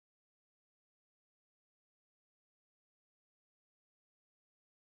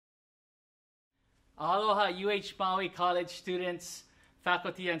Aloha UH Maui College students,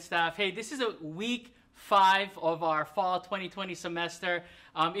 faculty, and staff. Hey, this is a week 5 of our fall 2020 semester.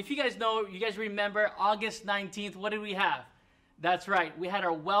 If you guys know, you guys remember August 19th, what did we have? That's right, we had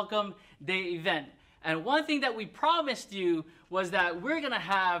our Welcome Day event. And one thing that we promised you was that we're gonna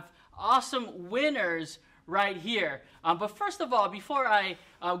have awesome winners right here. But first of all, before I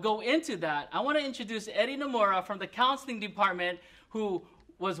go into that, I wanna introduce Eddie Nomura from the counseling department, who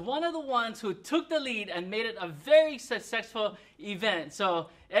was one of the ones who took the lead and made it a very successful event. So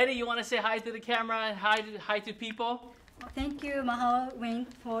Eddie, you wanna say hi to the camera and hi to people? Well, thank you, Mahalo Wayne,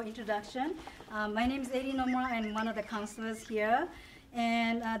 for introduction. My name is Eddie Nomura. I'm one of the counselors here.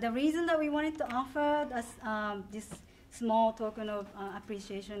 And the reason that we wanted to offer this small token of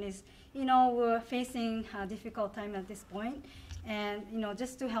appreciation is, we're facing a difficult time at this point. And,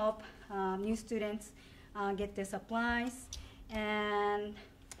 just to help new students get their supplies. And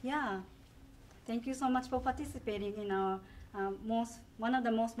yeah, thank you so much for participating in our one of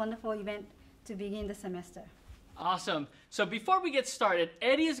the most wonderful events to begin the semester. Awesome. So before we get started,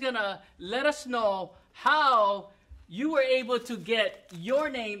 Eddie is gonna let us know how you were able to get your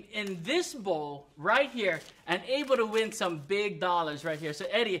name in this bowl right here and able to win some big dollars right here. So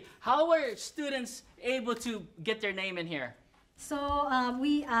Eddie, how were students able to get their name in here? So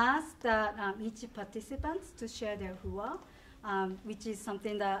we asked each participants to share their hua, which is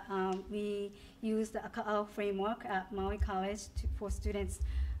something that we use the Aka'au framework at Maui College for students'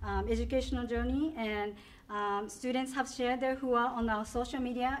 educational journey. And students have shared their hua on our social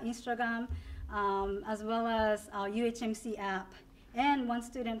media, Instagram, as well as our UHMC app, and one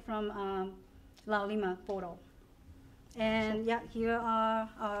student from Laulima portal. And yeah, here are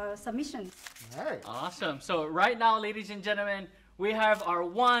our submissions. All right. Awesome. So right now, ladies and gentlemen, we have our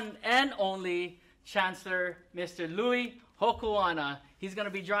one and only Chancellor, Mr. Louis Hokuana. He's going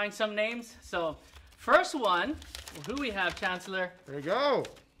to be drawing some names. So first one, who we have, Chancellor? There you go.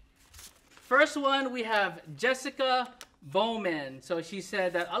 First one, we have Jessica Bowman. So she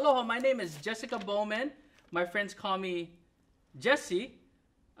said that, aloha, my name is Jessica Bowman. My friends call me Jessie.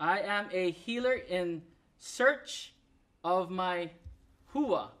 I am a healer in search of my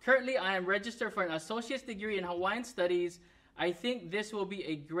hua. Currently, I am registered for an associate's degree in Hawaiian studies. I think this will be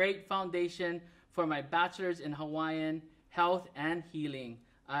a great foundation for my bachelor's in Hawaiian health and healing.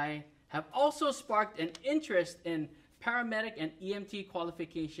 I have also sparked an interest in paramedic and EMT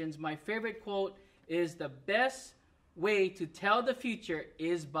qualifications. My favorite quote is, the best way to tell the future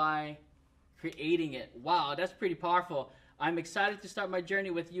is by creating it. Wow, that's pretty powerful. I'm excited to start my journey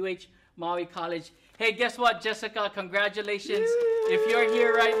with UH Maui College. Hey, guess what, Jessica? Congratulations. Yay! If you're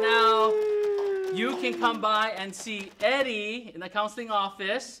here right now, you can come by and see Eddie in the counseling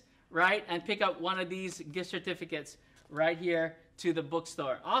office, right, and pick up one of these gift certificates right here to the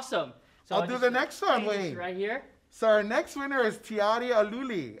bookstore. Awesome. So I'll do the next one, Wayne. Right here. So our next winner is Tiari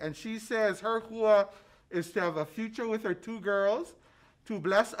Aluli, and she says her hua is to have a future with her 2 girls, to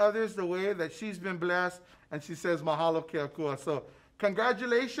bless others the way that she's been blessed, and she says mahalo ke akua. So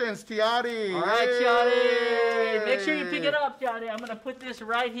congratulations, Tiari. All right, Tiari. Make sure you pick it up, Tiari. I'm going to put this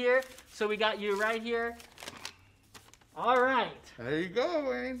right here. So we got you right here. All right. There you go,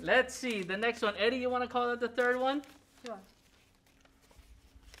 Wayne. Let's see. The next one. Eddie, you want to call it the third one? Sure.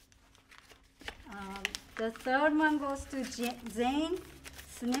 The third one goes to Zane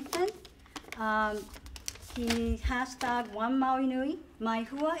Sniffen. He hashtag One Maui Nui. My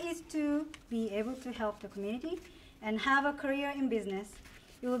hua is to be able to help the community and have a career in business.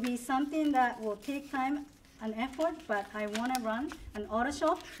 It will be something that will take time and effort, but I want to run an auto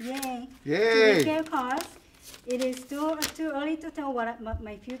shop. Yay! Yay! To repair cars. It is still too early to tell what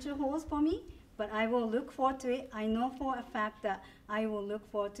my future holds for me, but I will look forward to it. I know for a fact that I will look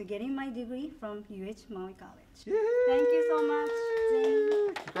forward to getting my degree from UH Maui College. Yay! Thank you so much,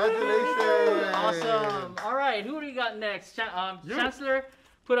 Zane. Congratulations. Awesome. All right, who do you got next? Chancellor,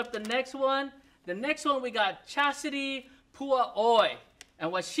 put up the next one. The next one, we got Chastity Pua'oi.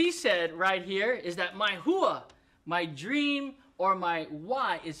 And what she said right here is that my hua, my dream, or my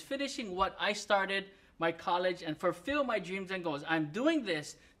why is finishing what I started, my college, and fulfill my dreams and goals. I'm doing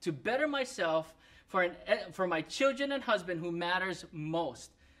this to better myself for my children and husband who matters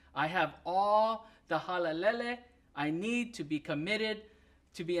most. I have all the halalele I need to be committed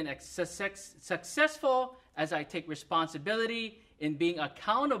to being successful as I take responsibility in being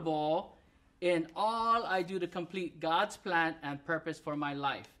accountable in all I do to complete God's plan and purpose for my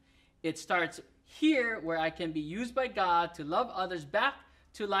life. It starts here where I can be used by God to love others back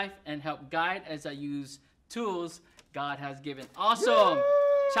to life and help guide as I use tools God has given. Awesome. Yay!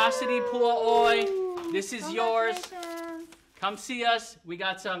 Chastity Pua'oi, this is yours. Come see us. We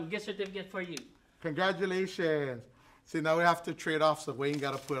got some gift certificate for you. Congratulations. See, now we have to trade off, so Wayne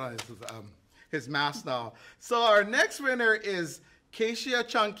got to put on his mask now. So our next winner is Keisha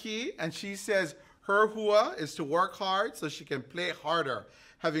Chunky, and she says her hua is to work hard so she can play harder,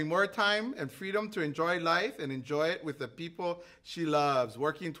 having more time and freedom to enjoy life and enjoy it with the people she loves,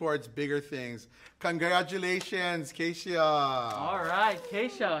 working towards bigger things. Congratulations, Keisha. All right,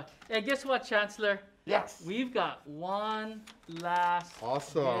 Keisha. Hey, guess what, Chancellor? Yes. We've got one last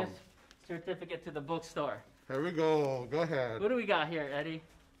Awesome. gift certificate to the bookstore. Here we go. Go ahead. What do we got here, Eddie?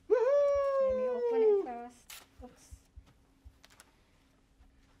 Let me open it first. Oops.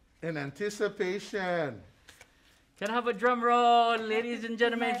 In anticipation. Can I have a drum roll, ladies and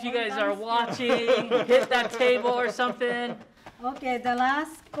gentlemen, if you guys are watching, hit that table or something. Okay, the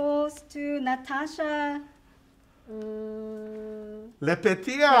last goes to Natasha.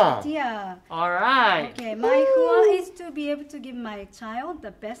 Lepetia. Tia. All right. Okay, my hua is to be able to give my child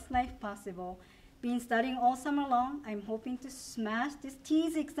the best life possible. Been studying all summer long. I'm hoping to smash this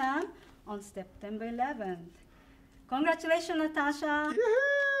TEAS exam on September 11th. Congratulations, Natasha.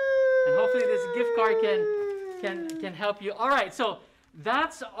 And hopefully this gift card can help you. All right, so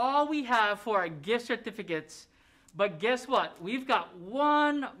that's all we have for our gift certificates. But guess what? We've got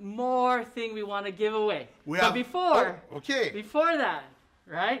one more thing we want to give away. Before that,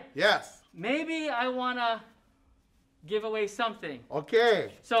 right? Yes. Maybe I want to give away something.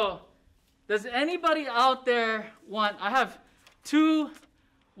 Okay. So, does anybody out there want? I have two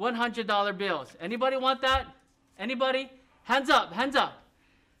 $100 bills. Anybody want that? Anybody? Hands up, hands up.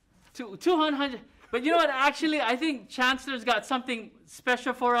 200. But you know what? Actually, I think Chancellor's got something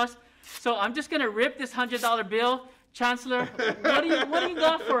special for us. So I'm just going to rip this $100 bill. Chancellor, what do you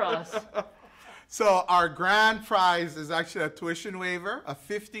got for us? So our grand prize is actually a tuition waiver, a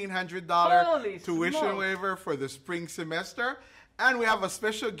 $1,500 tuition waiver for the spring semester. And we have a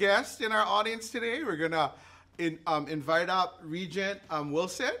special guest in our audience today. We're going to invite up Regent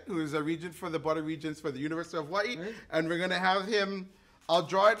Wilson, who is a regent for the Board of Regents for the University of Hawaii. Right. And we're going to have him, I'll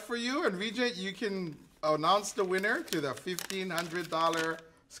draw it for you. And Regent, you can announce the winner to the $1,500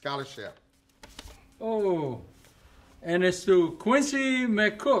 scholarship. Oh, and it's to Quincy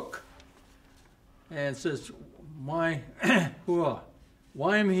McCook. And it says, why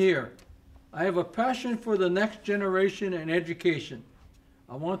I'm here. I have a passion for the next generation and education.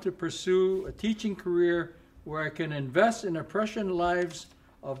 I want to pursue a teaching career where I can invest in the present lives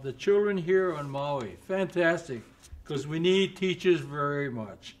of the children here on Maui. Fantastic, because we need teachers very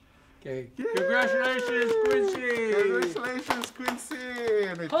much. Okay. Yay! Congratulations, Quincy! Congratulations,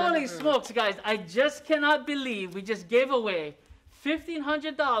 Quincy! Holy smokes, guys. I just cannot believe we just gave away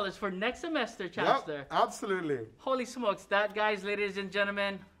 $1,500 for next semester, Chancellor. Yep, absolutely. Holy smokes. That, guys, ladies and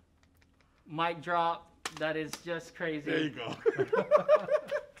gentlemen, mic drop. That is just crazy. There you go.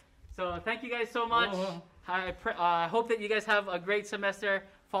 So thank you guys so much. I hope that you guys have a great semester,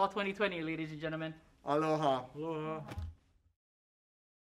 fall 2020, ladies and gentlemen. Aloha. Aloha.